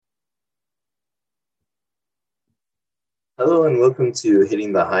Hello and welcome to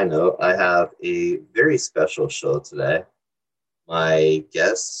Hitting the High Note. I have a very special show today. My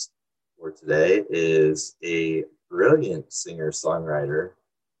guest for today is a brilliant singer-songwriter,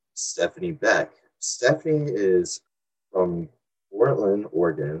 Steffany Beck. Steffany is from Portland,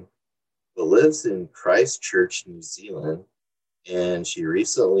 Oregon, but lives in Christchurch, New Zealand, and she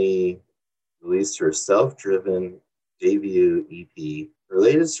recently released her self-driven debut EP. Her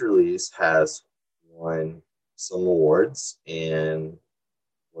latest release has won some awards and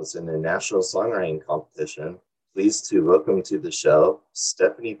was in a national songwriting competition. Pleased to welcome to the show,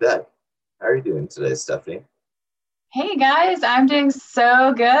 Steffany Beck. How are you doing today, Steffany? Hey guys, I'm doing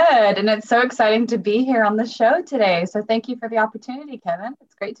so good, and it's so exciting to be here on the show today. So thank you for the opportunity, Kevin.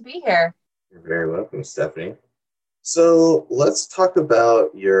 It's great to be here. You're very welcome, Steffany. So let's talk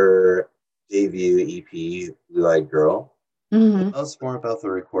about your debut EP, Blue Eyed Girl. Mhm. Tell us more about the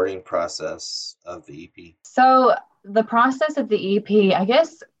recording process of the EP. So the process of the EP, I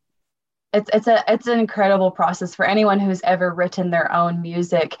guess it's an incredible process for anyone who's ever written their own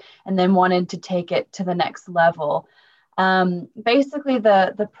music and then wanted to take it to the next level. Basically,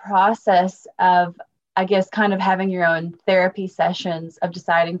 the process of, I guess, kind of having your own therapy sessions of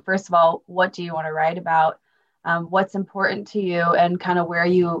deciding, first of all, what do you want to write about, what's important to you, and kind of where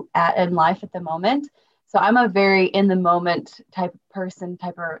you at in life at the moment. So I'm a very in the moment type of person,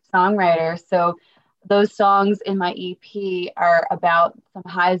 type of songwriter. So those songs in my EP are about some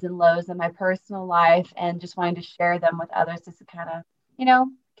highs and lows in my personal life and just wanting to share them with others just to kind of, you know,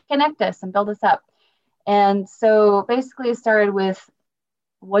 connect us and build us up. And so basically it started with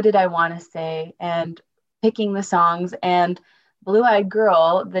what did I want to say and picking the songs. And Blue Eyed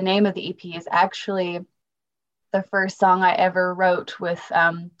Girl, the name of the EP, is actually the first song I ever wrote with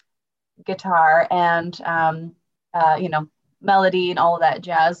guitar and, melody and all of that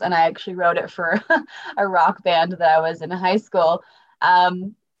jazz. And I actually wrote it for a rock band that I was in high school.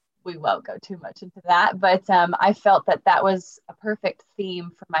 We won't go too much into that, but I felt that that was a perfect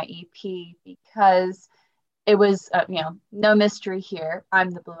theme for my EP because it was, no mystery here.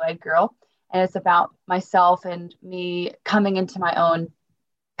 I'm the blue-eyed girl, and it's about myself and me coming into my own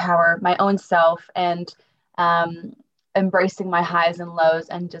power, my own self, and embracing my highs and lows,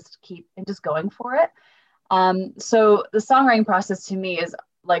 and just going for it. So the songwriting process to me is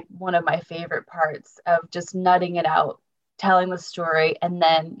like one of my favorite parts of just nutting it out, telling the story, and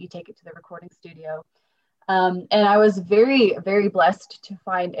then you take it to the recording studio. And I was very, very blessed to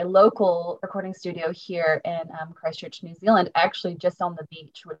find a local recording studio here in Christchurch, New Zealand, actually just on the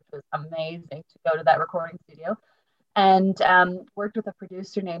beach, which was amazing to go to that recording studio. And worked with a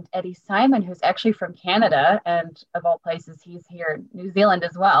producer named Eddie Simon, who's actually from Canada. And of all places, he's here in New Zealand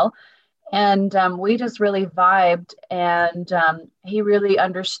as well. And we just really vibed, and he really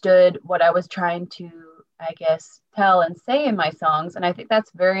understood what I was trying to, I guess, tell and say in my songs. And I think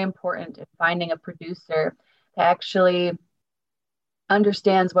that's very important in finding a producer that actually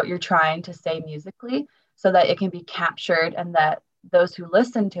understands what you're trying to say musically so that it can be captured and that those who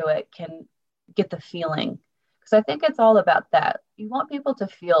listen to it can get the feeling. Because I think it's all about that. You want people to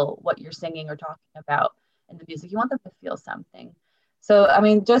feel what you're singing or talking about in the music. You want them to feel something. So, I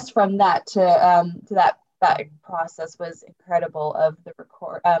mean, just from that to that process was incredible of the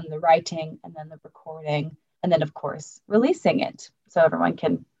writing, and then the recording, and then of course releasing it so everyone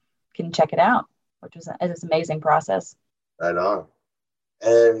can check it out, which was an amazing process. Right on.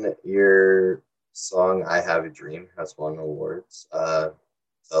 And your song "I Have a Dream" has won awards. Tell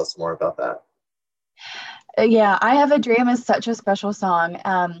us more about that. Yeah, I Have a Dream is such a special song.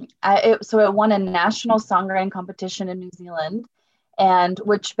 So it won a national songwriting competition in New Zealand, and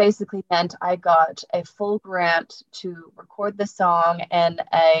which basically meant I got a full grant to record the song in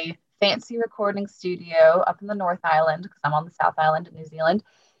a fancy recording studio up in the North Island, because I'm on the South Island in New Zealand,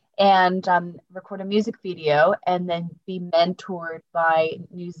 and record a music video and then be mentored by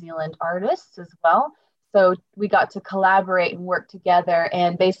New Zealand artists as well. So we got to collaborate and work together,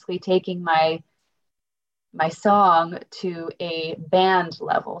 and basically taking my song to a band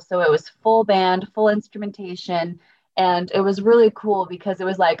level. So it was full band, full instrumentation. And it was really cool because it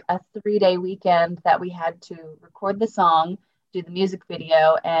was like a 3-day weekend that we had to record the song, do the music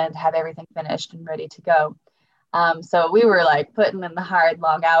video, and have everything finished and ready to go. So we were like putting in the hard,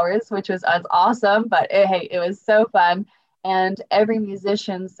 long hours, which was awesome, but hey, it was so fun. And every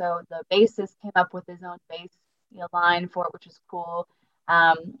musician, so the bassist came up with his own bass, line for it, which was cool.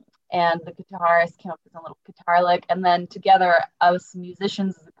 And the guitarist came up with a little guitar lick. And then together, us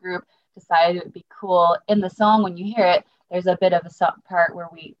musicians as a group decided it would be cool. In the song, when you hear it, there's a bit of a part where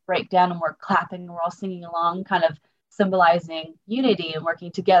we break down and we're clapping and we're all singing along, kind of symbolizing unity and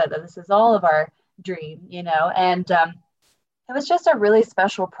working together, that this is all of our dream, And it was just a really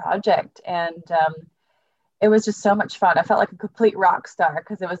special project. And it was just so much fun. I felt like a complete rock star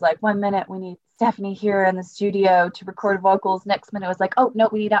because it was like 1 minute we need Steffany here in the studio to record vocals. Next minute it was like, oh no,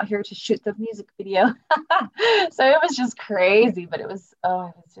 we need out here to shoot the music video. So it was just crazy, but it was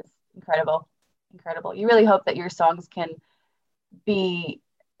just incredible. Incredible. You really hope that your songs can be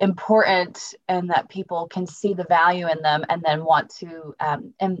important and that people can see the value in them and then want to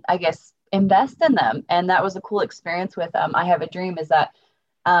and I guess invest in them. And that was a cool experience with I Have a Dream, is that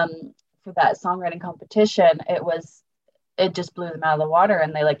for that songwriting competition, it just blew them out of the water,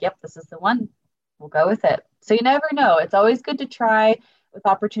 and they like, yep, this is the one, we'll go with it. So you never know. It's always good to try with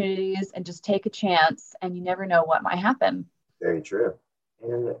opportunities and just take a chance, and you never know what might happen. Very true.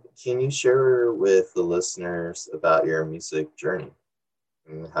 And can you share with the listeners about your music journey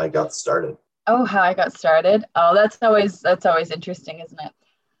and how you got started? Oh, how I got started. Oh, that's always interesting, isn't it?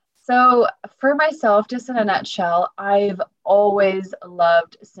 So for myself, just in a nutshell, I've always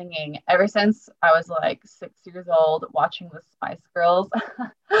loved singing ever since I was like 6 years old, watching the Spice Girls.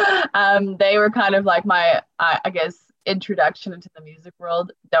 They were kind of like my, I guess, introduction into the music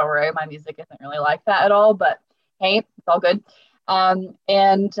world. Don't worry, my music isn't really like that at all, but hey, it's all good.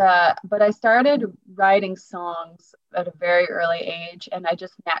 But I started writing songs at a very early age, and I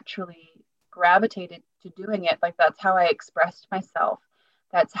just naturally gravitated to doing it. Like, that's how I expressed myself.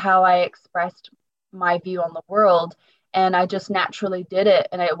 That's how I expressed my view on the world. And I just naturally did it.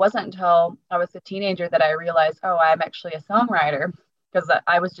 And it wasn't until I was a teenager that I realized, oh, I'm actually a songwriter, because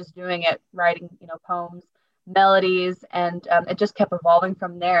I was just doing it, writing, poems, melodies, and it just kept evolving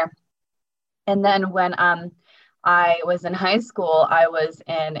from there. And then when I was in high school, I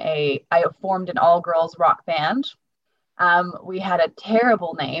formed an all-girls rock band. We had a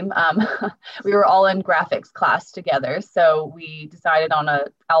terrible name. We were all in graphics class together, so we decided on an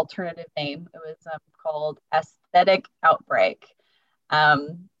alternative name. It was called Aesthetic Outbreak.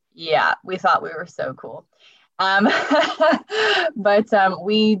 Yeah, we thought we were so cool. But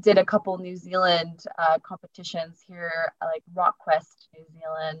we did a couple New Zealand competitions here, like Rock Quest New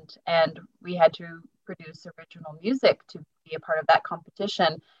Zealand, and we had to produce original music to be a part of that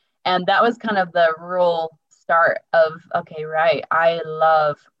competition. And that was kind of the real start of, okay, right, I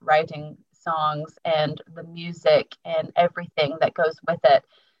love writing songs and the music and everything that goes with it.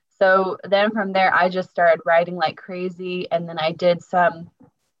 So then from there, I just started writing like crazy. And then I did some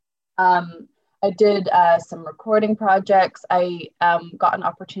recording projects. I got an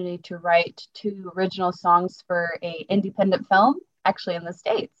opportunity to write 2 original songs for an independent film, actually in the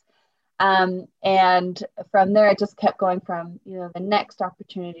States. And from there, it just kept going from, the next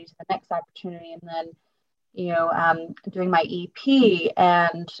opportunity to the next opportunity. And then, doing my EP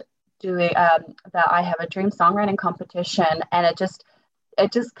and doing the I Have a Dream songwriting competition. And it just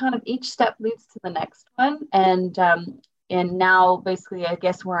kind of, each step leads to the next one. And now basically, I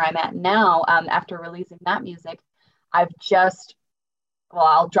guess where I'm at now, after releasing that music,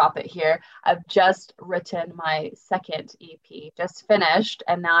 I'll drop it here. I've just written my second EP, just finished,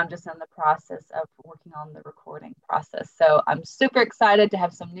 and now I'm just in the process of working on the recording process. So I'm super excited to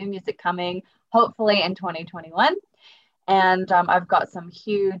have some new music coming, hopefully in 2021. And I've got some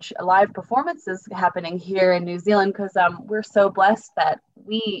huge live performances happening here in New Zealand, because we're so blessed that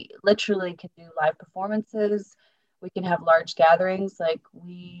we literally can do live performances. We can have large gatherings.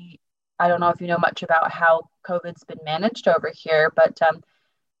 I don't know if you know much about how COVID's been managed over here, but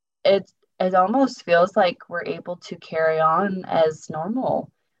it almost feels like we're able to carry on as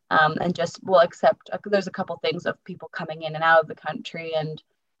normal, and just except there's a couple things of people coming in and out of the country and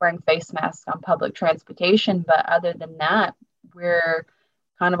wearing face masks on public transportation. But other than that, we're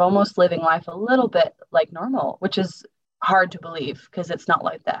kind of almost living life a little bit like normal, which is hard to believe because it's not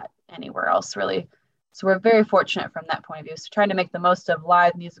like that anywhere else, really. So we're very fortunate from that point of view. So trying to make the most of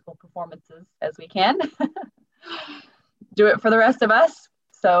live musical performances as we can. Do it for the rest of us.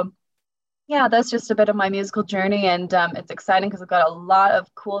 So yeah, that's just a bit of my musical journey, and it's exciting because I've got a lot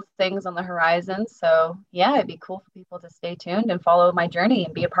of cool things on the horizon. So yeah, it'd be cool for people to stay tuned and follow my journey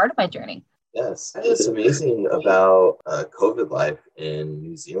and be a part of my journey. Yes, it's amazing about COVID life in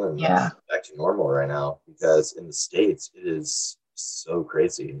New Zealand. Yeah, it's back to normal right now, because in the States it is so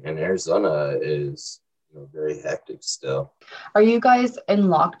crazy, and Arizona is very hectic still. Are you guys in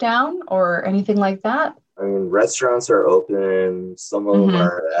lockdown or anything like that? I mean, restaurants are open. Some of them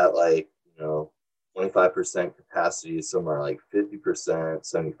are at 25% capacity. Some are like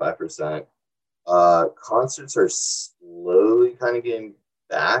 50%, 75%. Concerts are slowly kind of getting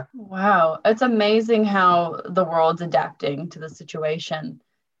back. Wow. It's amazing how the world's adapting to the situation.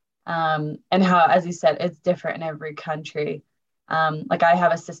 And how, as you said, it's different in every country. Like I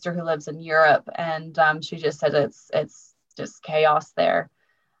have a sister who lives in Europe, and she just said it's just chaos there.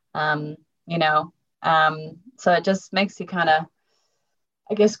 um, you know. So it just makes you kind of,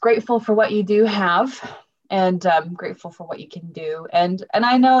 I guess, grateful for what you do have, and grateful for what you can do. And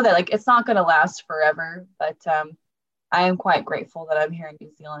I know that like it's not going to last forever, but I am quite grateful that I'm here in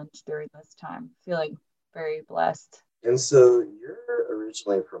New Zealand during this time, feeling very blessed. And so you're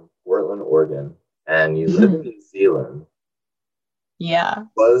originally from Portland, Oregon, and you live in New Zealand. Yeah.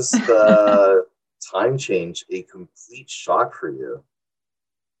 Was the time change a complete shock for you?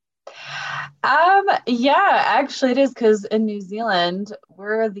 Yeah, actually it is, because in New Zealand,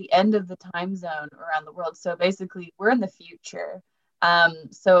 we're the end of the time zone around the world. So basically we're in the future.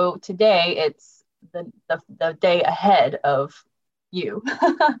 So today it's the day ahead of you.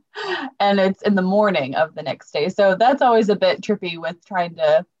 And it's in the morning of the next day. So that's always a bit trippy with trying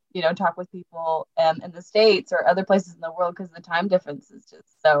to, talk with people in the States or other places in the world, because the time difference is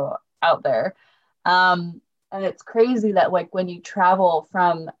just so out there. And it's crazy that like when you travel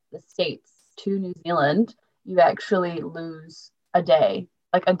from the States to New Zealand, you actually lose a day.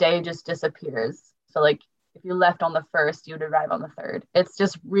 Like a day just disappears. So like if you left on the first, you would arrive on the third. It's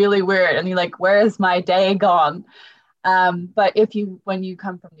just really weird. And you're like, where is my day gone? But when you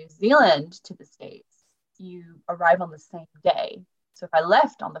come from New Zealand to the States, you arrive on the same day. So if I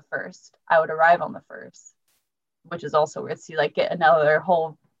left on the first, I would arrive on the first, which is also weird. So you like get another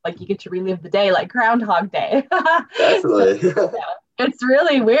whole, like you get to relive the day like Groundhog Day. So, Definitely. yeah, it's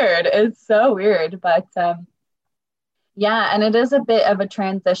really weird. It's so weird. But yeah, and it is a bit of a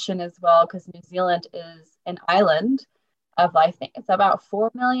transition as well, because New Zealand is an island of, I think it's about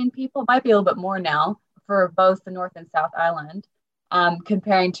 4 million people, might be a little bit more now for both the North and South Island.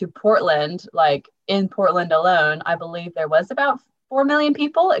 Comparing to Portland, like in Portland alone, I believe there was about 4 million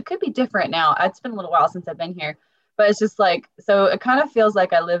people. It could be different now. It's been a little while since I've been here, but it's just like, so it kind of feels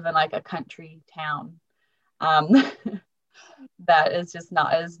like I live in like a country town. Um, that is just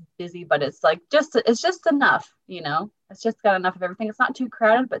not as busy, but it's just enough, it's just got enough of everything. It's not too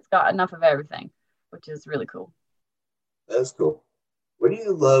crowded, but it's got enough of everything, which is really cool. That's cool. What do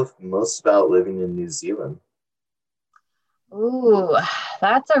you love most about living in New Zealand? Ooh,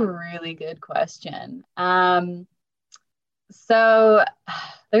 that's a really good question. So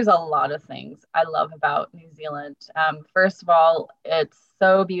there's a lot of things I love about New Zealand. First of all, it's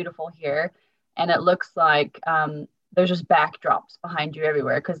so beautiful here, and it looks like there's just backdrops behind you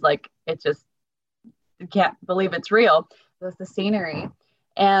everywhere, because like it just, you can't believe it's real. There's the scenery.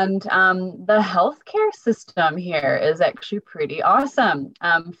 And the healthcare system here is actually pretty awesome.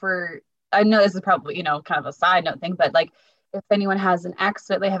 I know this is probably, kind of a side note thing, but like if anyone has an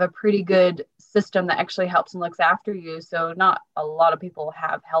accident, they have a pretty good system that actually helps and looks after you. So not a lot of people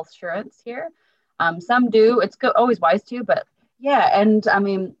have health insurance here. Some do. It's always wise to, but yeah. And I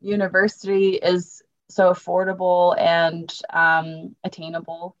mean, university is so affordable and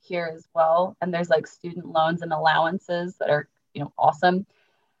attainable here as well. And there's like student loans and allowances that are, awesome.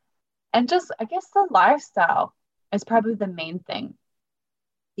 And just, I guess the lifestyle is probably the main thing,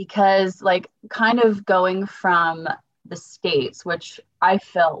 because like kind of going from the States, which I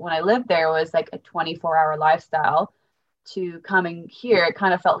felt when I lived there was like a 24-hour lifestyle, to coming here, it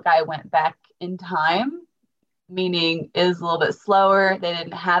kind of felt like I went back in time, meaning it was a little bit slower. They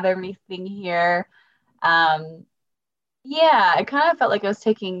didn't have everything here. Um, yeah, it kind of felt like I was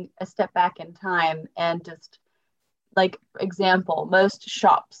taking a step back in time, and just like example, most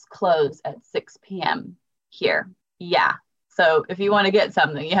shops close at 6 p.m. here. Yeah. So if you want to get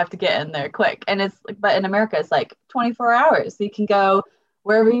something, you have to get in there quick. And it's like, but in America, it's like 24 hours. So you can go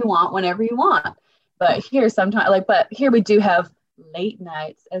wherever you want, whenever you want. But here sometimes, like, but here we do have late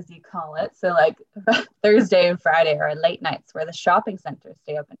nights, as you call it. So like Thursday and Friday are late nights where the shopping centers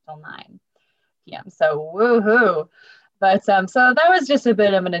stay up until 9 p.m. So woohoo. But so that was just a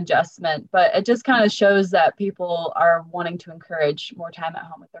bit of an adjustment, but it just kind of shows that people are wanting to encourage more time at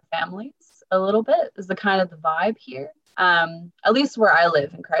home with their families a little bit, is the kind of the vibe here. At least where I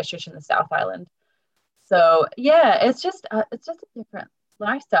live in Christchurch in the South Island. So yeah, it's just a different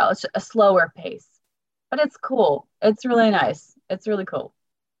lifestyle. It's a slower pace, but it's cool. It's really nice. It's really cool.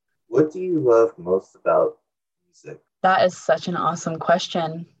 What do you love most about music? That is such an awesome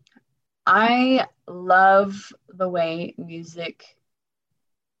question. I love the way music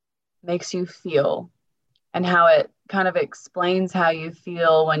makes you feel, and how it kind of explains how you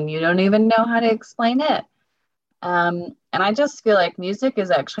feel when you don't even know how to explain it. And I just feel like music is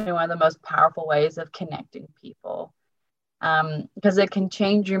actually one of the most powerful ways of connecting people, because it can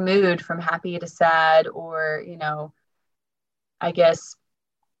change your mood from happy to sad, or, I guess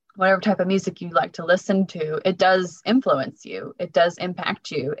whatever type of music you like to listen to, it does influence you. It does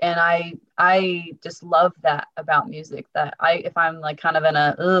impact you. And I just love that about music, that if I'm like kind of in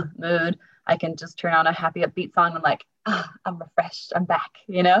a mood, I can just turn on a happy upbeat song and like, I'm refreshed. I'm back,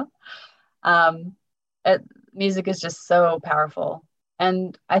 you know? Um, it, Music is just so powerful.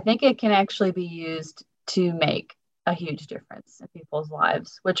 And I think it can actually be used to make a huge difference in people's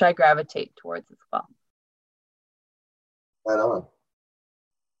lives, which I gravitate towards as well. Right on.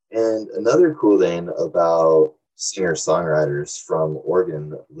 And another cool thing about singer-songwriters from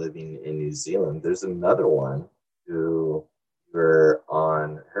Oregon living in New Zealand, there's another one who were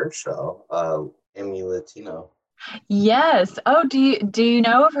on her show, Emmy Latino. Yes. Oh, do you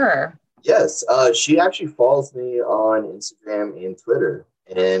know of her? Yes, she actually follows me on Instagram and Twitter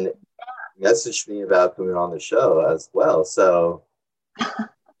and messaged me about coming on the show as well. So,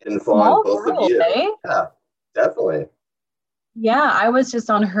 and following Small both of world, you. eh? Yeah, definitely. Yeah, I was just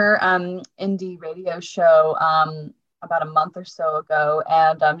on her indie radio show about a month or so ago,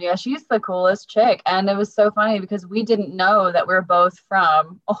 and yeah, she's the coolest chick. And it was so funny because we didn't know that we're both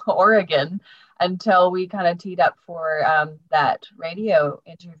from Oregon until we kind of teed up for that radio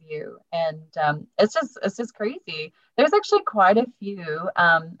interview, and it's just crazy. There's actually quite a few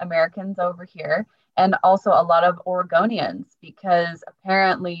Americans over here, and also a lot of Oregonians, because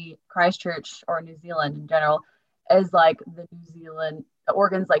apparently Christchurch, or New Zealand in general, is like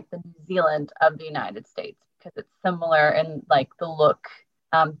Oregon's like the New Zealand of the United States, because it's similar in like the look,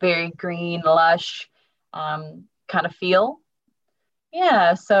 very green, lush, kind of feel.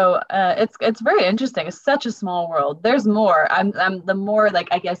 Yeah, so it's very interesting. It's such a small world. There's more. I'm the more, like,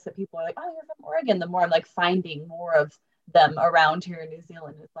 I guess that people are like, oh, you're from Oregon, the more I'm like finding more of them around here in New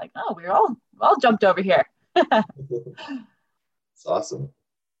Zealand. It's like, oh, we're all jumped over here. It's awesome.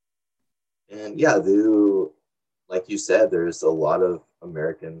 And yeah, like you said, there's a lot of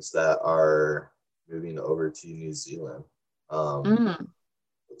Americans that are moving over to New Zealand, Mm,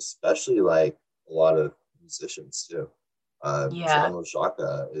 especially like a lot of musicians too. yeah. John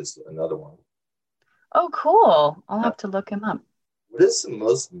Oshaka is another one. Oh, cool. I'll Yeah. have to look him up. What is the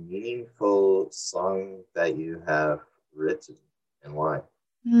most meaningful song that you have written and why?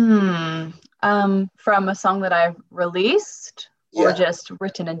 Hmm. From a song that I've released or Yeah. just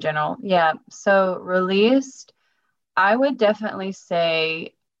written in general? Yeah. So released, I would definitely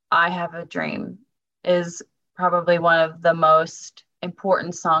say I Have a Dream is probably one of the most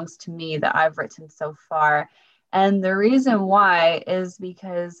important songs to me that I've written so far. And the reason why is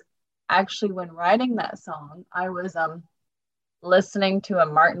because actually when writing that song, I was listening to a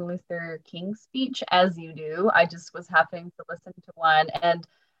Martin Luther King speech, as you do. I just was happening to listen to one, and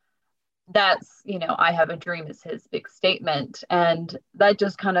that's, I have a dream is his big statement. And that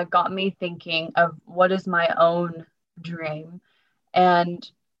just kind of got me thinking of what is my own dream. And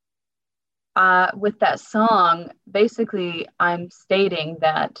with that song, basically, I'm stating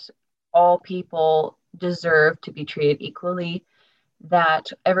that all people deserve to be treated equally,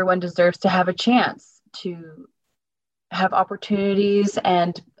 that everyone deserves to have a chance to have opportunities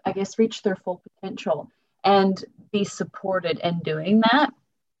and, I guess, reach their full potential and be supported in doing that.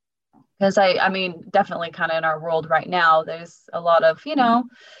 Because I mean, definitely kind of in our world right now, there's a lot of,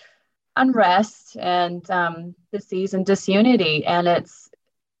 unrest and disease and disunity. And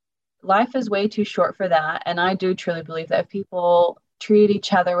life is way too short for that. And I do truly believe that if people treated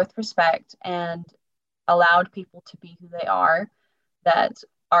each other with respect and allowed people to be who they are, that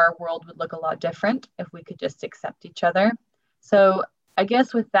our world would look a lot different if we could just accept each other. So I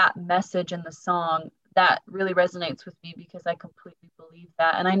guess with that message in the song, that really resonates with me because I completely believe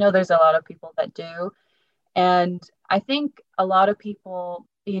that. And I know there's a lot of people that do. And I think a lot of people,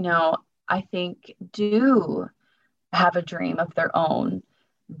 I think do have a dream of their own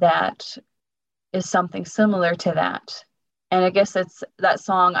that is something similar to that. And I guess it's that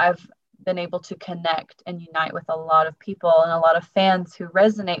song I've been able to connect and unite with a lot of people and a lot of fans who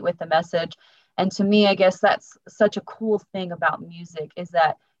resonate with the message. And to me, I guess that's such a cool thing about music, is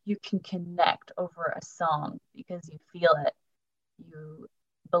that you can connect over a song because you feel it, you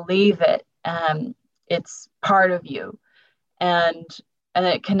believe it, it's part of you, and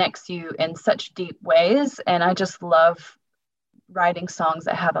it connects you in such deep ways. And I just love writing songs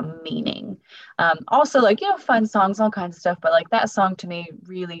that have a meaning. Also, like, fun songs, all kinds of stuff, but like that song to me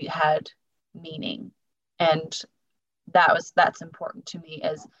really had meaning. And that's important to me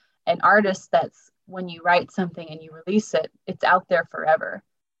as an artist. That's when you write something and you release it, it's out there forever.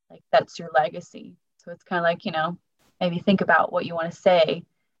 Like, that's your legacy. So it's kind of like, maybe think about what you want to say,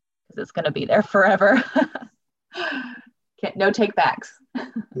 because it's going to be there forever. No take backs.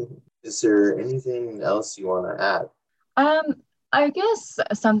 Is there anything else you want to add? Um, I guess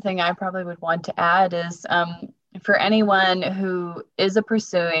something I probably would want to add is for anyone who is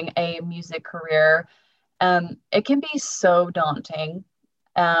pursuing a music career, it can be so daunting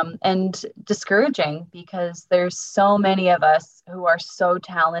and discouraging because there's so many of us who are so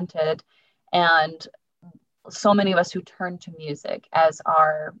talented and so many of us who turn to music as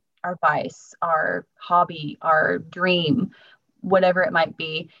our vice, our hobby, our dream, whatever it might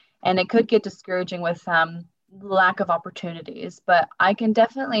be. And it could get discouraging with lack of opportunities. But I can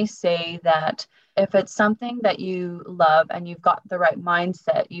definitely say that if it's something that you love and you've got the right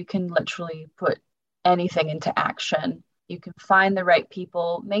mindset, you can literally put anything into action. You can find the right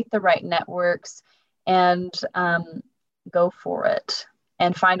people, make the right networks, and go for it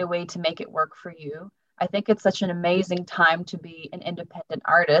and find a way to make it work for you. I think it's such an amazing time to be an independent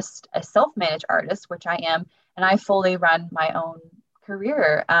artist, a self managed artist, which I am, and I fully run my own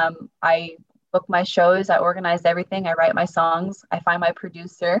career. I book my shows, I organize everything, I write my songs, I find my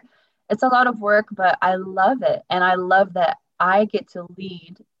producer. It's a lot of work, but I love it. And I love that I get to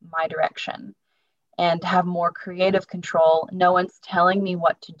lead my direction and have more creative control. No one's telling me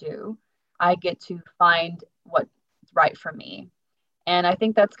what to do. I get to find what's right for me. And I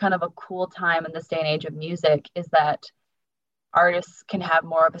think that's kind of a cool time in this day and age of music is that artists can have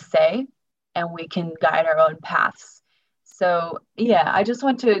more of a say and we can guide our own paths. So, yeah, I just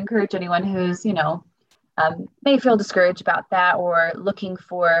want to encourage anyone who's, may feel discouraged about that or looking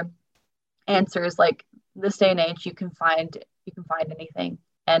for answers like this day and age, you can find anything.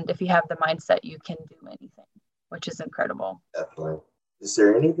 And if you have the mindset, you can do anything, which is incredible. Definitely. Is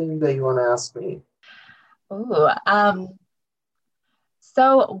there anything that you want to ask me? Ooh,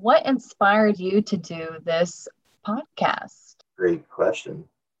 so what inspired you to do this podcast? Great question.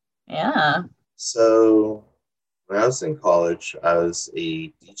 Yeah. So when I was in college, I was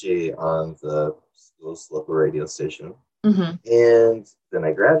a DJ on the school's local radio station. Mm-hmm. And then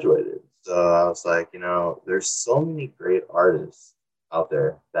I graduated. So I was like, there's so many great artists out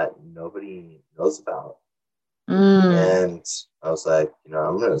there that nobody knows about. And I was like,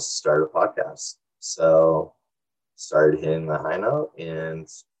 I'm going to start a podcast. So started hitting the high note and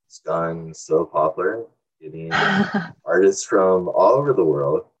it's gone so popular, getting artists from all over the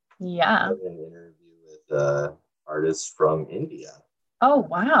world. Yeah. I had an interview with artists from India. Oh,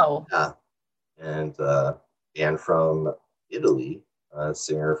 wow. Yeah. And from Italy, a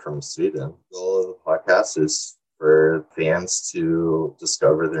singer from Sweden. The goal of the podcast is for fans to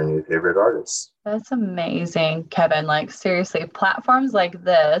discover their new favorite artists. That's amazing, Kevin. Like, seriously, platforms like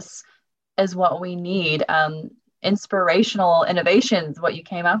this is what we need. Inspirational innovations, what you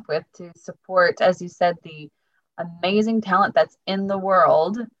came up with to support, as you said, the amazing talent that's in the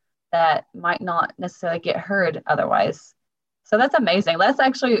world that might not necessarily get heard otherwise. So that's amazing. That's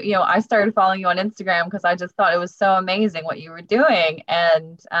actually, I started following you on Instagram because I just thought it was so amazing what you were doing,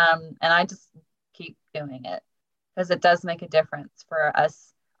 and I just keep doing it because it does make a difference for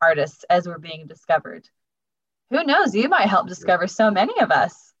us artists as we're being discovered. Who knows? You might help discover so many of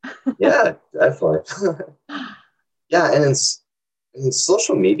us. Yeah, definitely. Yeah, and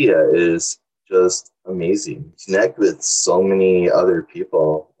social media is just amazing. Connect with so many other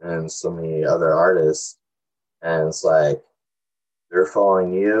people and so many other artists, and it's like they're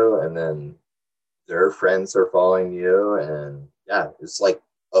following you, and then their friends are following you, and yeah, it's like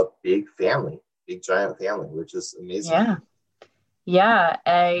a big family, big giant family, which is amazing. Yeah. Yeah,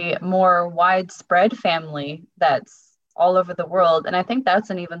 a more widespread family that's all over the world. And I think that's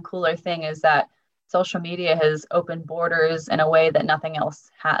an even cooler thing is that social media has opened borders in a way that nothing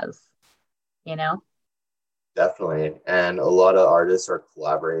else has, you know? Definitely. And a lot of artists are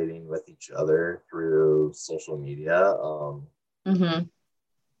collaborating with each other through social media,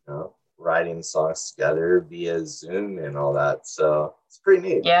 writing songs together via Zoom and all that. So it's pretty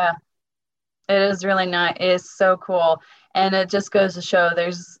neat. Yeah, it is really nice. It's so cool. And it just goes to show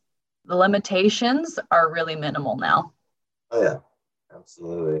the limitations are really minimal now. Oh, yeah,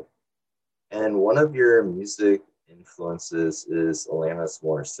 absolutely. And one of your music influences is Alanis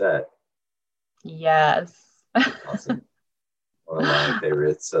Morissette. Yes. Awesome. One of my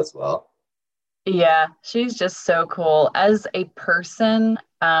favorites as well. Yeah, she's just so cool as a person.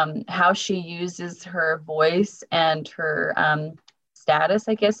 How she uses her voice and her status,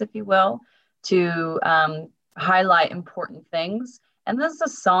 I guess, if you will, to highlight important things. And this is the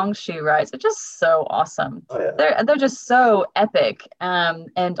songs she writes are just so awesome. Oh, yeah. They're just so epic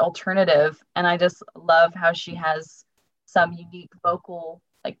and alternative. And I just love how she has some unique vocal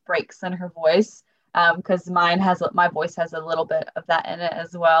like breaks in her voice. Because my voice has a little bit of that in it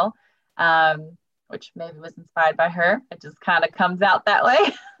as well. Which maybe was inspired by her. It just kind of comes out that way.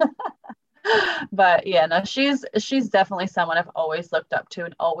 But yeah, no, she's definitely someone I've always looked up to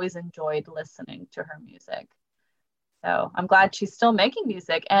and always enjoyed listening to her music. So I'm glad she's still making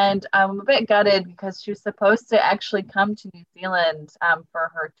music. And I'm a bit gutted because she was supposed to actually come to New Zealand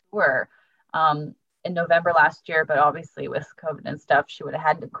for her tour in November last year. But obviously, with COVID and stuff, she would have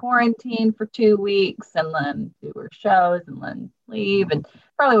had to quarantine for 2 weeks and then do her shows and then leave. And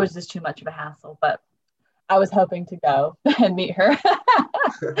probably was just too much of a hassle. But I was hoping to go and meet her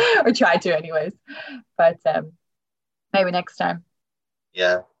or try to, anyways. But maybe next time.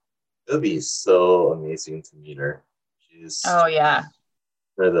 Yeah, it would be so amazing to meet her. She's Oh, yeah.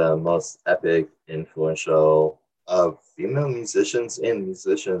 one of the most epic, influential of female musicians and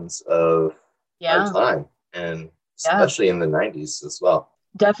musicians of our Yeah. time, and Yeah. especially in the 90s as well.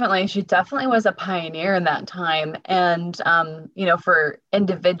 Definitely. She definitely was a pioneer in that time. And, for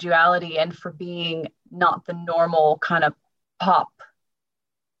individuality and for being not the normal kind of pop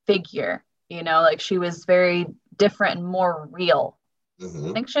figure, like she was very different and more real. I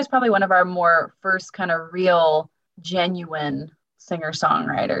Mm-hmm. think she was probably one of our more first kind of real, genuine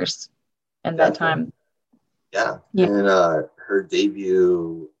singer-songwriters in that Definitely. time. Yeah. Yeah. And her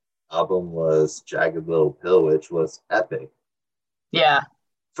debut album was Jagged Little Pill, which was epic. Yeah.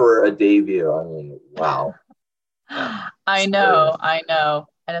 For a debut, I mean, wow. Yeah. I So, know. I know.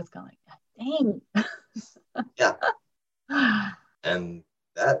 And it's kind of like, yeah. dang. And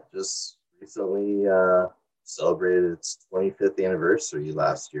that just recently celebrated its 25th anniversary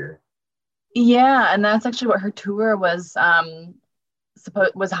last year. Yeah, and that's actually what her tour was highlighting,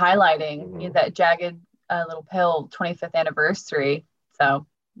 Mm-hmm. that Jagged Little Pill 25th anniversary. So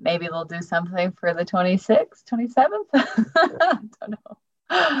maybe they'll do something for the 26th, 27th. I don't know.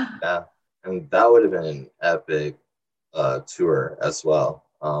 Yeah. And that would have been an epic tour as well.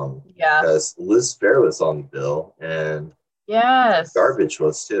 Yeah. Because Liz Fair was on the bill and Yes. Garbage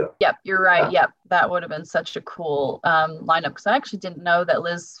was too. Yep, you're right. Yeah. Yep, that would have been such a cool lineup because I actually didn't know that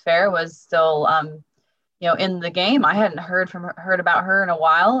Liz Fair was still in the game. I hadn't heard about her in a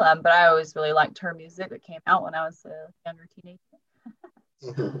while, but I always really liked her music that came out when I was a younger teenager.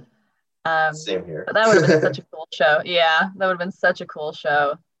 Same here. But that would have been such a cool show. Yeah, that would have been such a cool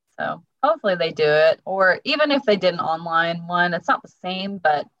show. So hopefully they do it, or even if they did an online one, it's not the same,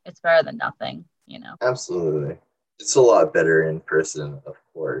 but it's better than nothing. Absolutely. It's a lot better in person, of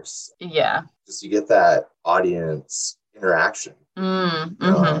course. Yeah. Because you get that audience interaction.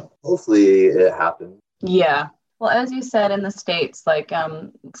 Mm-hmm. Hopefully it happens. Yeah. Well, as you said, in the States, like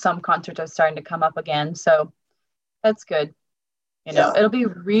some concerts are starting to come up again, so that's good. Yeah. It'll be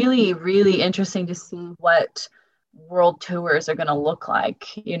really, really interesting to see what world tours are going to look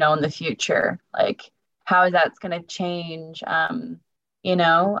like, in the future. Like how that's going to change, because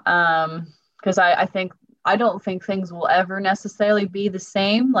I don't think things will ever necessarily be the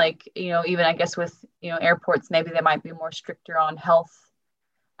same. Like, even I guess with, airports, maybe they might be more stricter on health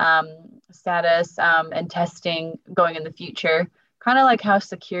status and testing going in the future. Kind of like how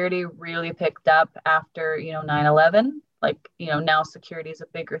security really picked up after, 9/11. Like, now security is a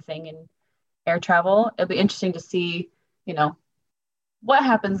bigger thing in air travel. It'll be interesting to see, what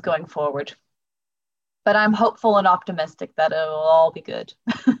happens going forward. But I'm hopeful and optimistic that it'll all be good.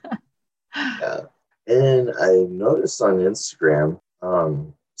 Yeah. And I noticed on Instagram,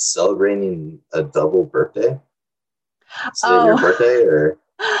 celebrating a double birthday. Is it your Oh, birthday or?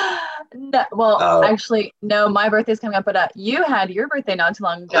 no, well, Uh, actually, no, my birthday's coming up, but you had your birthday not too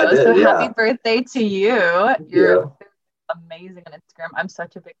long I ago. So did, happy yeah. birthday to you. Thank You're you. amazing on Instagram. I'm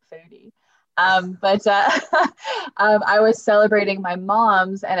such a big foodie. But I was celebrating my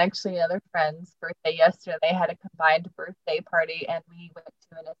mom's and actually another friend's birthday yesterday. They had a combined birthday party, and we went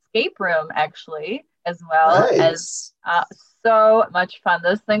to an escape room actually, as well as Nice. so much fun.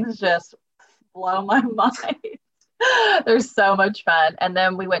 Those things just blow my mind. They're so much fun. And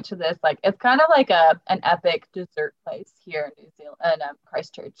then we went to this it's kind of like an epic dessert place here in New Zealand,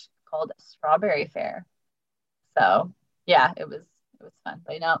 Christchurch, called Strawberry Fair. So yeah, it was fun.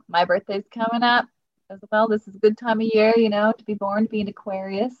 But my birthday's coming up as well. This is a good time of year, to be born, to be an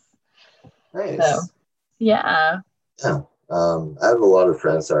Aquarius. So Nice. yeah. Yeah. I have a lot of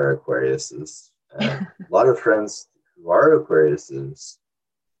friends that are Aquariuses, and a lot of friends who are Aquariuses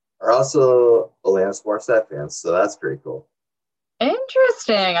are also Alanis Morissette fans, so that's pretty cool.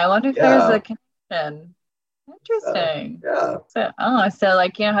 Interesting. I wonder if there's a Yeah. connection. So, Interesting. yeah. So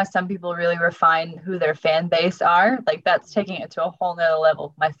how some people really refine who their fan base are? Like that's taking it to a whole nother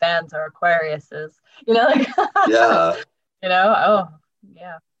level. My fans are Aquariuses, like, Yeah. oh,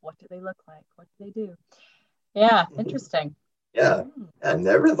 yeah. What do they look like? What do they do? Yeah, interesting. Yeah. Hmm. I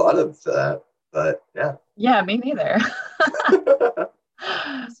never thought of that, but yeah. Yeah, me neither.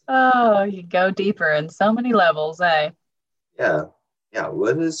 Oh, you go deeper in so many levels, eh? Yeah. Yeah.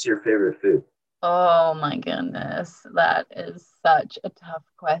 What is your favorite food? Oh my goodness, that is such a tough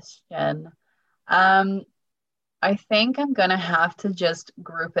question. Um, I think I'm gonna have to just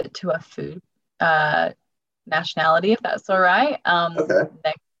group it to a food uh nationality, if that's all right.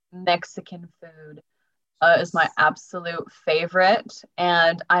 Okay. Mexican food is my absolute favorite,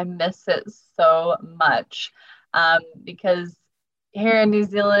 and I miss it so much because here in New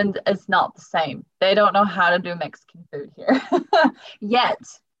Zealand, it's not the same. They don't know how to do Mexican food here yet,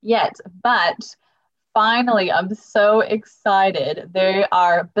 yet. But finally, I'm so excited. They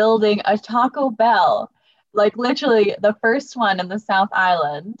are building a Taco Bell, like literally the first one in the South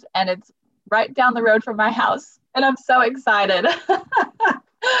Island, and it's right down the road from my house. And I'm so excited.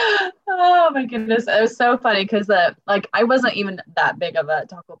 Oh my goodness. It was so funny because like I wasn't even that big of a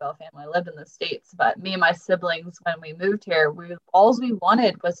Taco Bell fan when I lived in the States, but me and my siblings, when we moved here, we all we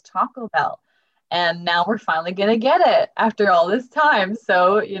wanted was Taco Bell. And now we're finally gonna get it after all this time.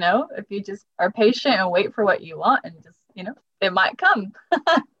 So, if you just are patient and wait for what you want and just, it might come.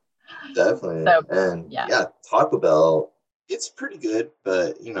 Definitely. So And yeah. yeah, Taco Bell, it's pretty good,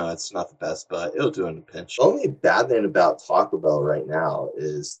 but it's not the best, but it'll do in a pinch. The only bad thing about Taco Bell right now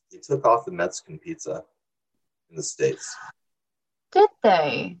is they took off the Mexican pizza in the States. Did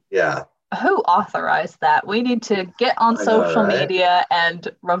they? Yeah. Who authorized that? We need to get on I know, social right? media and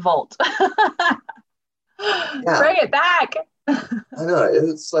revolt. Yeah. Bring it back. I know.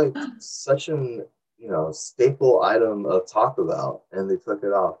 It's like such an, staple item of Taco Bell, and they took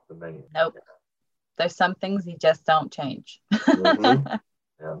it off the menu. Nope. There's some things you just don't change. Mm-hmm.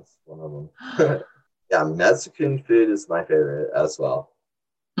 Yeah, it's one of them. Yeah, Mexican food is my favorite as well.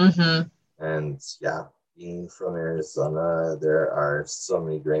 Mm-hmm. And yeah, being from Arizona, there are so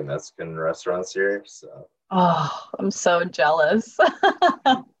many great Mexican restaurants here. So Oh, I'm so jealous.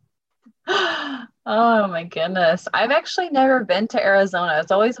 Oh my goodness. I've actually never been to Arizona.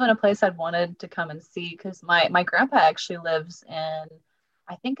 It's always been a place I'd wanted to come and see because my grandpa actually lives in,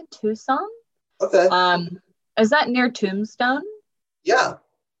 I think, in Tucson. okay, Um, is that near Tombstone? yeah,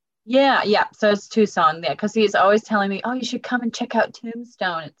 Yeah, yeah. So it's Tucson, yeah, because he's always telling me, "Oh, you should come and check out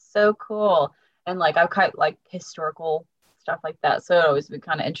Tombstone. It's so cool." And like I quite like historical stuff like that, so it always be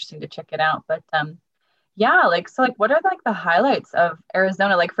kind of interesting to check it out. But yeah, like so, like what are like the highlights of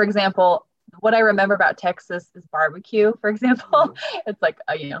Arizona? Like for example, what I remember about Texas is barbecue. For example, mhm. it's like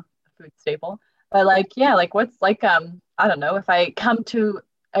a food staple. But like yeah, like what's like I don't know if I come to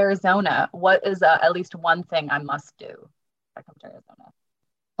Arizona, what is at least one thing I must do if I come to Arizona?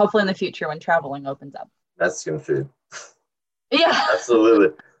 Hopefully in the future when traveling opens up. Mexican food, Yeah.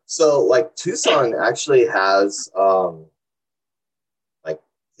 absolutely. So like Tucson actually has like I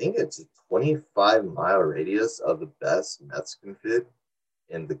think it's a 25-mile radius of the best Mexican food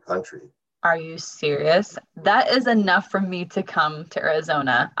in the country. Are you serious? That is enough for me to come to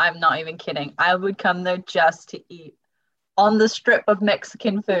Arizona. I'm not even kidding. I would come there just to eat on the strip of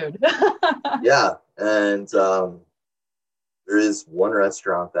Mexican food. Yeah, and there is one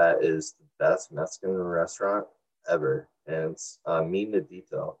restaurant that is the best Mexican restaurant ever, and it's Mina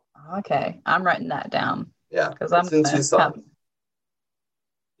Dito. Okay, I'm writing that down Yeah, because I'm it's in gonna Tucson. come.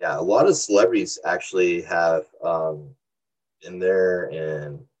 Yeah, a lot of celebrities actually have been there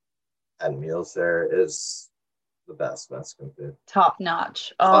and had meals there. It's the best Mexican food. Top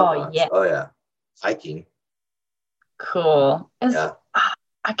notch. Top Oh notch. yeah, Oh yeah. Hiking. cool. Is Yeah,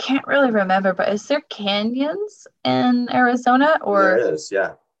 I can't really remember, but is there canyons in Arizona there or? is.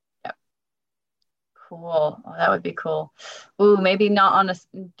 Yeah. Yeah, cool. Oh, that would be cool. Ooh, maybe not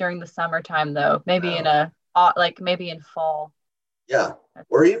during the summertime though. Maybe in No. a like maybe in fall. Yeah. That's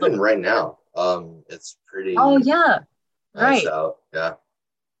Or a even little. right now. It's Oh pretty yeah, nice right. out. Yeah.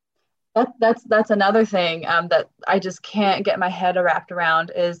 That's another thing that I just can't get my head wrapped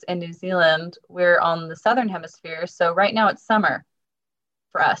around is in New Zealand, we're on the southern hemisphere, so right now it's summer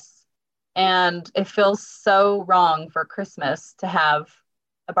for us. And it feels so wrong for Christmas to have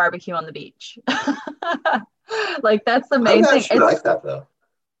a barbecue on the beach. Like that's the I would main thing. actually like that though.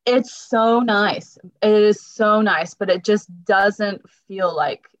 It's so nice. It is so nice, but it just doesn't feel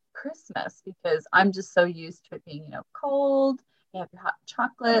like Christmas because I'm just so used to it being, cold. You have your hot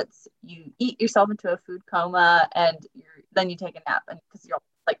chocolates, you eat yourself into a food coma, and then you take a nap, and because you're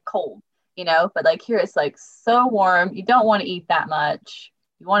like cold, But like here, it's like so warm. You don't want to eat that much.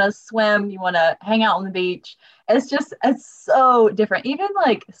 You want to swim. You want to hang out on the beach. It's so different. Even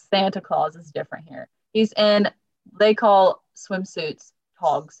like Santa Claus is different here. He's in, they call swimsuits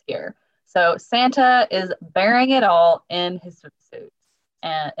hogs here. So Santa is bearing it all in his swimsuits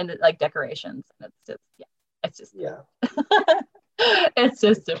and like decorations. And it's just, yeah, it's just, Yeah. It's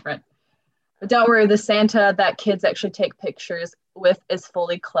just different. But don't worry, the Santa that kids actually take pictures with is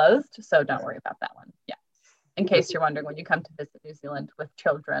fully clothed, so don't worry about that one. Yeah. In case you're wondering when you come to visit New Zealand with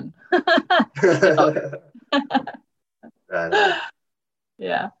children. Right.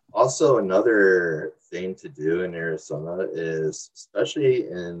 Yeah. Also, another thing to do in Arizona is, especially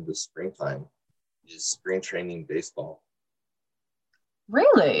in the springtime, is spring training baseball.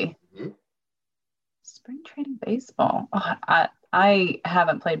 Really? Mhm. Spring training baseball. Oh, I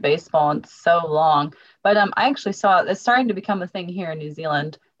haven't played baseball in so long, but I actually saw it's starting to become a thing here in New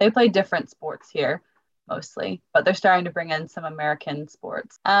Zealand. They play different sports here mostly, but they're starting to bring in some American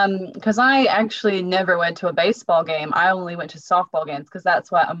sports. Because I actually never went to a baseball game. I only went to softball games because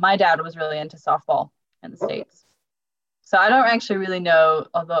that's what my dad was really into softball in the Okay. States. So I don't actually really know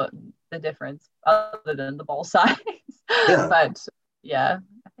the difference other than the ball size. Yeah. But yeah,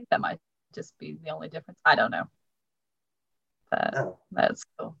 I think that might just be the only difference. I don't know. But Yeah. that's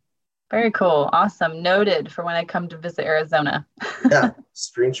cool. Very cool. Awesome. Noted for when I come to visit Arizona. Yeah.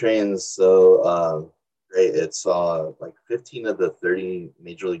 Spring train's so great. It's like 15 of the 30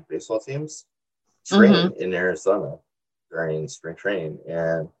 Major League Baseball teams train Hmm. in Arizona during spring training.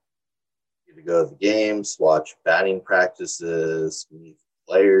 And you get to go to the games, watch batting practices, meet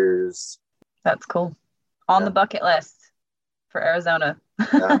players. That's cool. On the Yeah. bucket list for Arizona.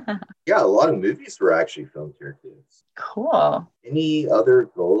 Yeah. Yeah. A lot of movies were actually filmed here too. Cool. Any other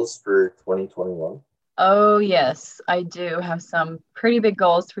goals for 2021? Oh, yes, I do have some pretty big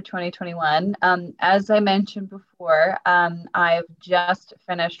goals for 2021. As I mentioned before, I've just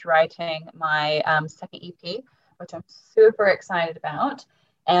finished writing my second EP, which I'm super excited about.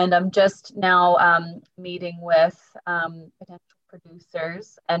 And I'm just now meeting with potential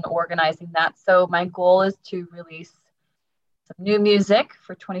producers and organizing that. So my goal is to release some new music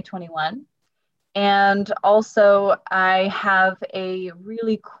for 2021. And also, I have a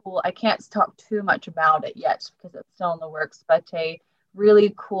really cool, I can't talk too much about it yet because it's still in the works, but a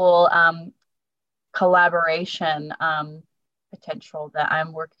really cool collaboration potential that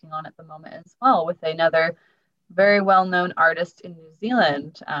I'm working on at the moment as well with another very well known artist in New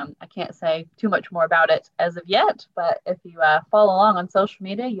Zealand. I can't say too much more about it as of yet, but if you follow along on social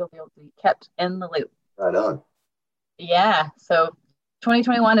media, you'll be able to be kept in the loop. Right on. Yeah, so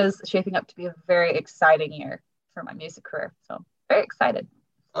 2021 is shaping up to be a very exciting year for my music career. So very excited.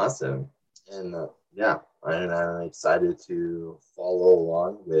 Awesome. And yeah, I'm excited to follow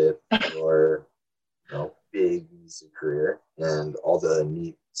along with your big music career and all the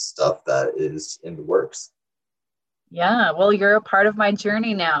neat stuff that is in the works. Yeah, well, you're a part of my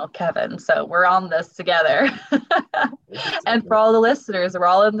journey now, Kevin. So we're on this together. Thank you, And for Steffany. all the listeners, we're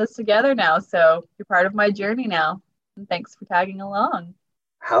all in this together now. So you're part of my journey now. And thanks for tagging along.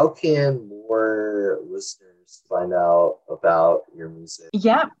 How can more listeners find out about your music?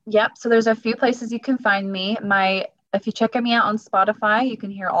 Yep. So there's a few places you can find me. If you check me out on Spotify, you can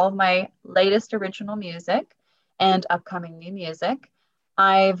hear all of my latest original music and upcoming new music.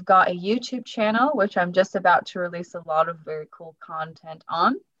 I've got a YouTube channel, which I'm just about to release a lot of very cool content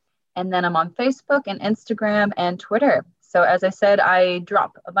on. And then I'm on Facebook and Instagram and Twitter. So as I said, I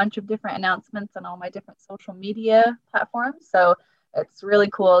drop a bunch of different announcements on all my different social media platforms. So it's really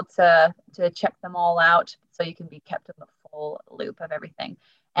cool to check them all out so you can be kept in the full loop of everything.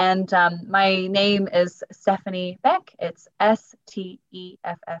 And my name is Steffany Beck. It's Steffany,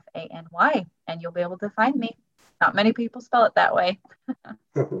 and you'll be able to find me. Not many people spell it that way.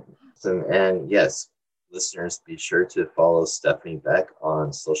 And yes, listeners, be sure to follow Steffany Beck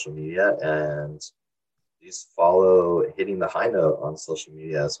on social media and please follow Hitting the High Note on social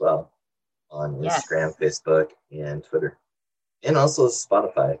media as well on Instagram, Yes. Facebook, and Twitter. And also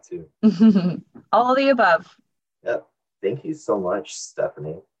Spotify too. All of the above. Yep. Thank you so much,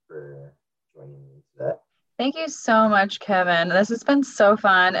 Steffany, for joining me today. Thank you so much, Kevin. This has been so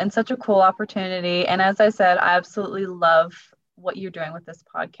fun and such a cool opportunity. And as I said, I absolutely love what you're doing with this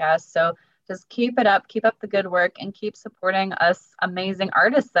podcast. So just keep it up, keep up the good work, and keep supporting us amazing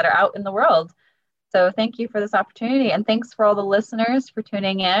artists that are out in the world. So thank you for this opportunity. And thanks for all the listeners for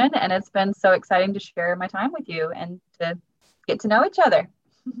tuning in. And it's been so exciting to share my time with you and to get to know each other.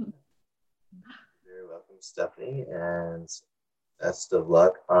 You're welcome, Steffany, and best of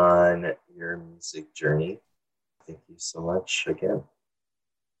luck on your music journey. Thank you so much again.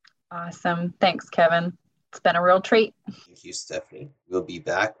 Awesome. Thanks, Kevin. It's been a real treat. Thank you, Steffany. We'll be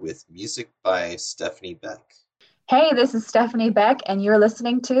back with music by Steffany Beck. Hey, this is Steffany Beck, and you're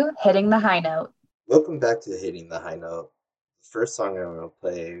listening to Hitting the High Note. Welcome back to Hitting the High Note. The first song I'm going to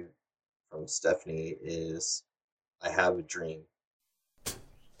play from Steffany is I Have a Dream.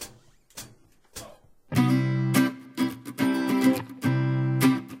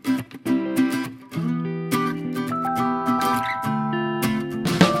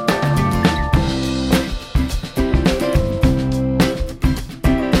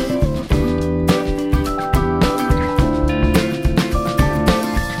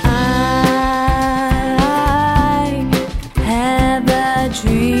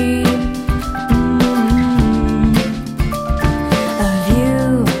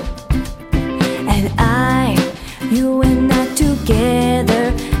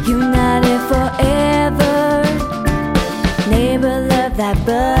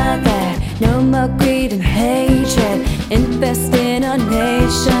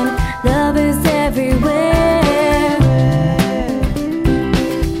 station. Love is everywhere.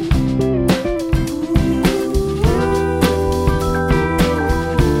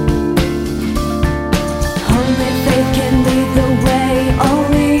 Only faith can lead the way.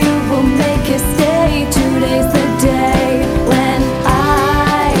 Only you will make it stay. Today's the day when I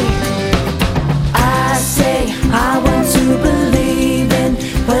say I want to believe in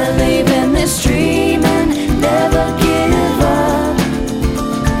this dream and never give up.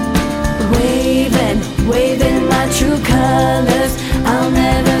 Waving my true colors, I'll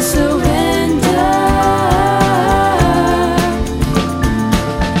never surrender.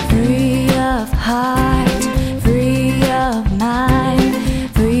 Free of heart, free of mind,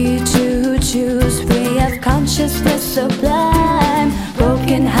 free to choose, free of consciousness sublime.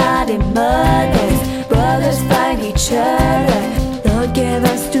 Broken-hearted mothers, brothers find each other. Lord, give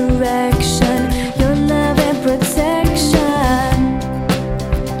us direction, your love and protection.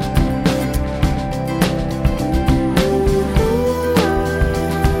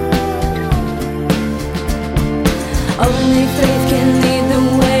 Only faith can lead the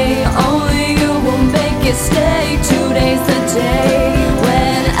way. Only you will make it stay. Today's the day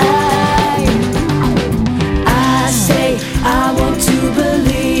when I say I want to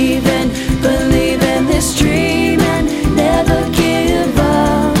believe in this dream and never give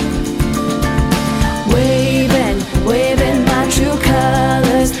up. Waving my true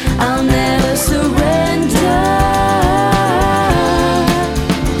colors, I'll never surrender.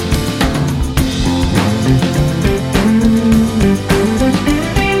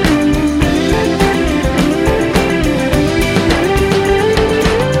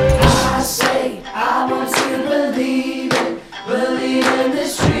 I say I want to believe in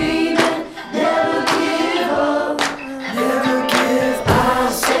this dream and never give up, never give. I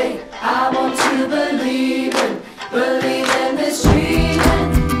say I want to believe in this dream and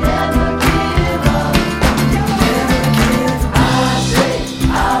never give up, never give. I say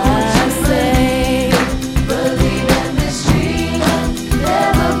I want to believe in this dream and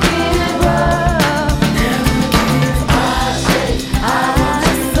never give up, never give. I say I want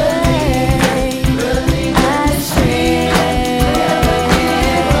to believe in this dream and never give up.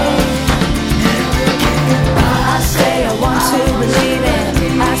 I say I want to believe it.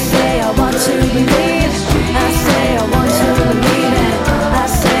 I say I want to believe. I say I want to believe it. I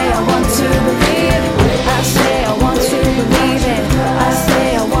say I want to believe. I say I want to believe it. I say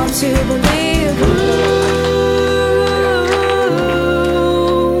I want to believe.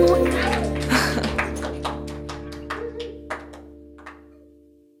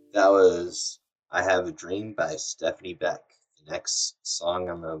 That was I Have a Dream by Steffany Beck. The next song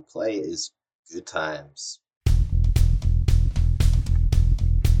I'm going to play is Good Times.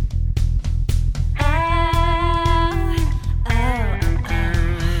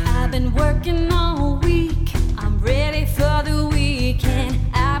 I've been working all week. I'm ready for the weekend.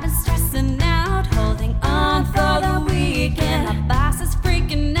 I've been stressing out, holding on for the weekend. My boss is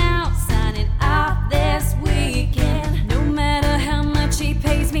freaking out, signing off this weekend. No matter how much he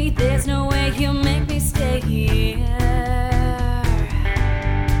pays me, there's no way he'll make me stay here.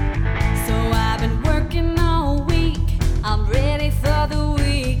 So I've been working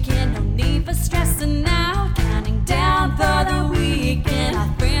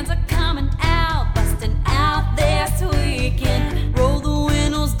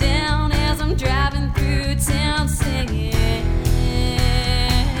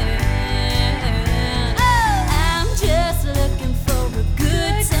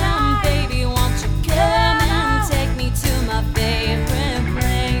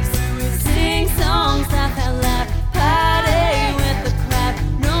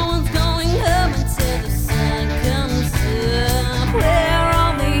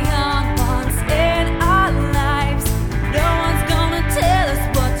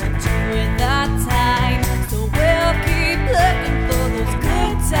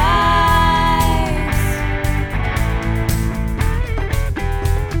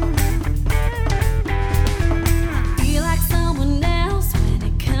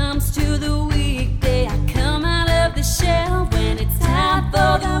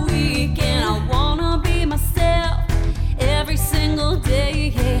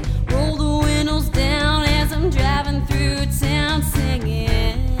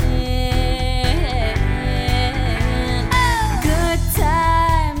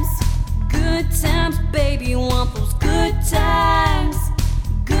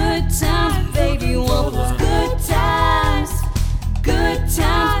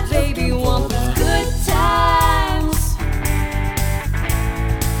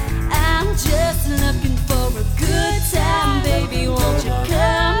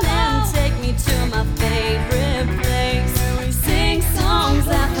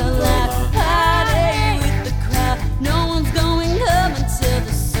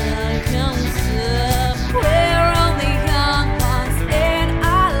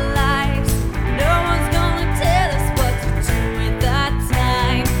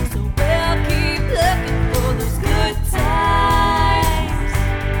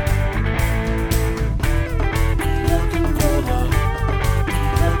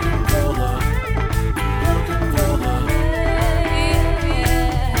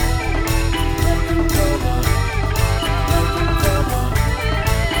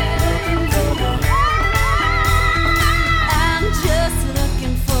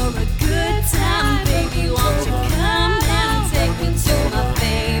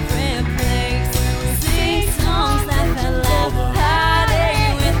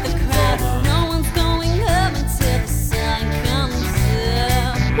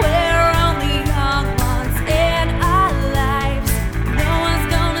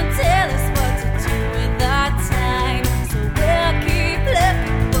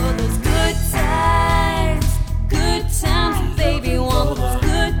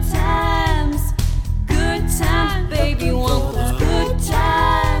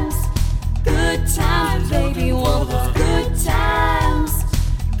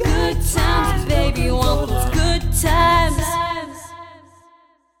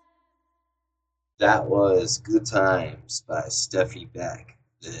That was Good Times by Steffany Beck.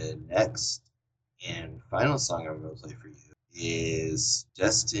 The next and final song I'm going to play for you is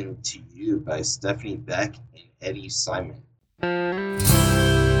Destined to You by Steffany Beck and Eddie Simon.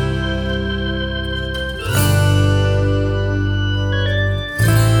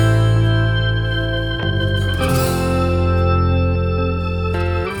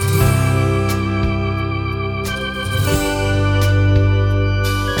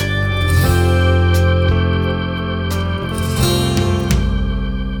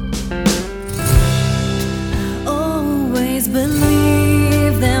 Always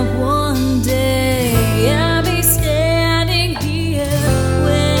believe that one day I'll be standing here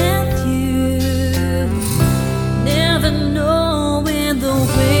with you, never knowing the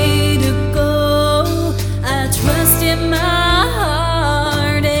way to go. I trust in my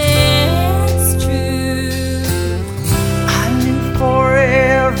heart, it's true. I knew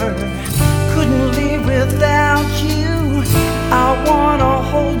forever couldn't live without you. I wanna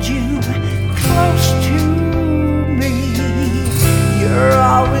hold you close to me. You're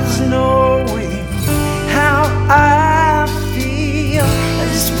always knowing how I feel.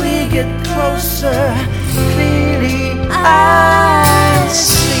 As we get closer, clearly I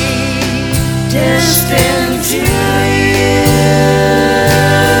see. Destined to you,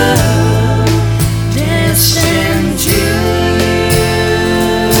 destined to you.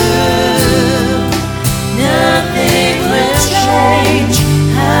 Nothing will change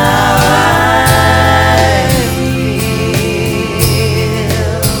how I feel.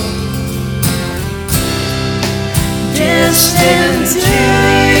 Destined to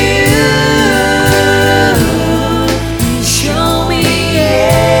you, show me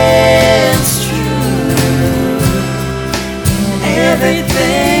it's true.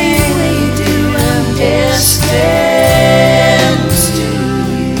 Everything we do, I'm destined to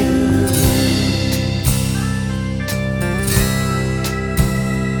you.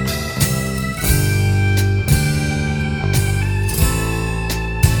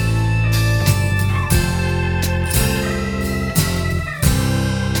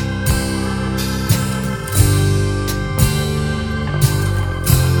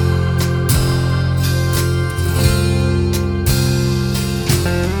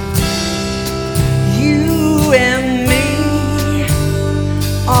 You and me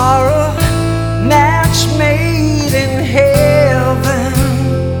are a match made in heaven.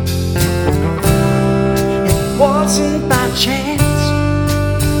 It wasn't by chance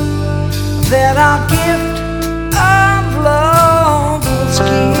that our gift of love was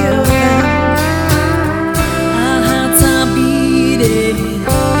given. Our hearts are beating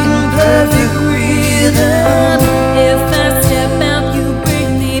in perfect rhythm. If I step out, you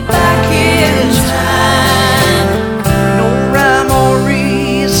bring me back in time. No rhyme or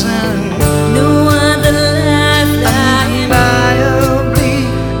reason, No other lifeline. undeniably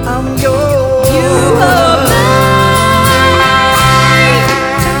I'm yours. You are mine,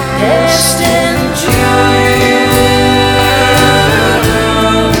 destined to you,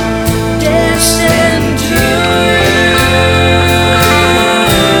 destined to you.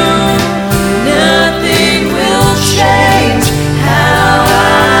 Nothing will change how I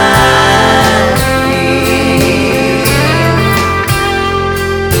feel.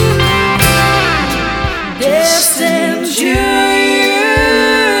 Destined to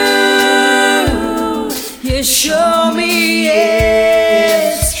you, you show me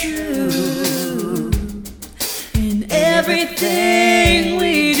it's true. In everything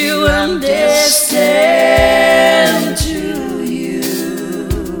we do, I'm destined to you.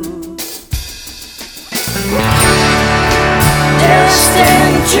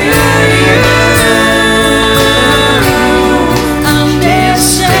 Destined to you, I'm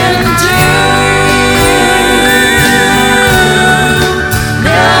destined to you.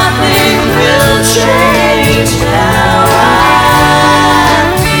 Nothing will change how I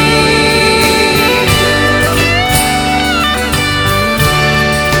feel.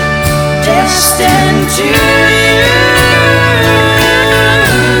 Destined to you,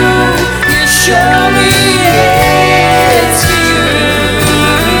 you show me it's you.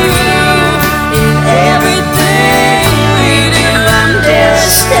 In everything we do, I'm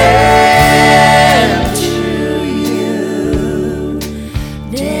destined to you.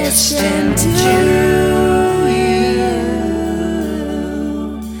 Destined to you.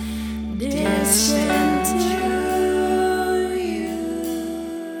 Destined to you.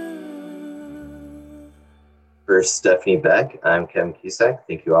 For Steffany Beck, I'm Kevin Cusack.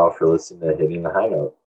 Thank you all for listening to Hitting the High Note.